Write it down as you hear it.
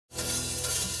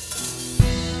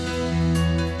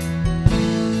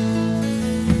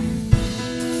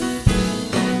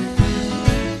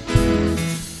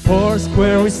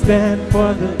Foursquare we stand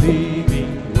for the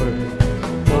living word,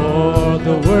 for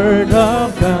the word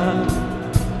of God,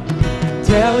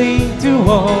 telling to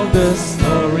all the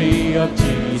story of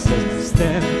Jesus,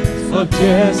 stand of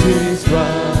Jesse's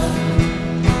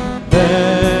rod,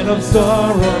 then of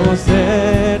sorrows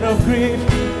and of grief,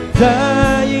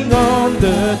 dying on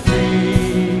the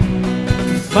tree.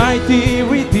 Mighty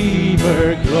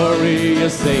Redeemer,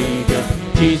 glorious Savior,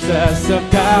 Jesus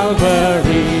of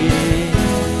Calvary.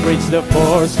 Preach the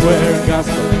Foursquare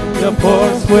gospel, the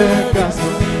Foursquare gospel.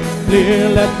 Clear,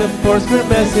 let the Foursquare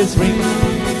message ring.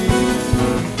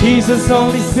 Jesus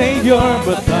only Savior,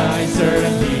 Baptizer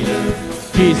and Healer,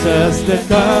 Jesus the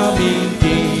coming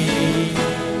King.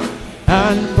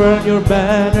 Unfurl your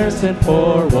banners and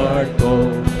forward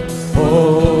go,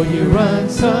 oh, you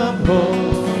ransomed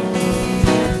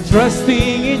hope.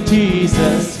 Trusting in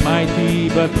Jesus, mighty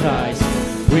baptized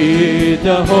with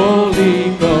the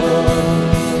Holy Ghost.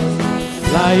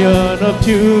 Lion of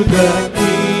Judah,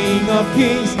 King of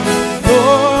kings,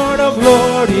 Lord of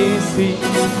lords is He.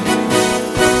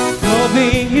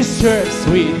 Clothing His church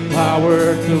with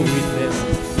power to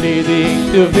witness,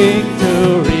 leading to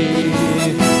victory.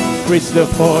 Preach the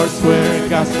Foursquare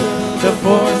gospel, the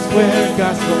Foursquare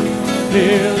gospel.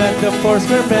 Clear, let the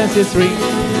Foursquare message ring.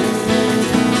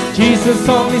 Jesus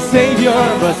only Savior,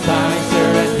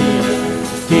 Baptizer and Healer,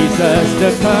 Jesus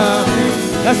the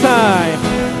coming. Last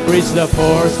time. Preach the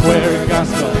Foursquare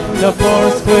gospel, the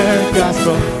Foursquare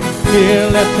gospel. Here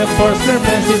let the Foursquare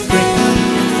message ring.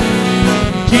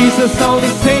 Jesus only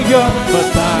Savior,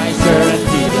 Baptizer and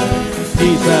Healer,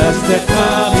 Jesus the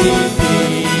coming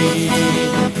King.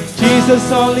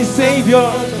 Jesus only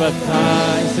Savior,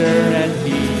 Baptizer and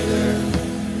Healer,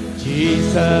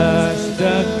 Jesus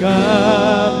the coming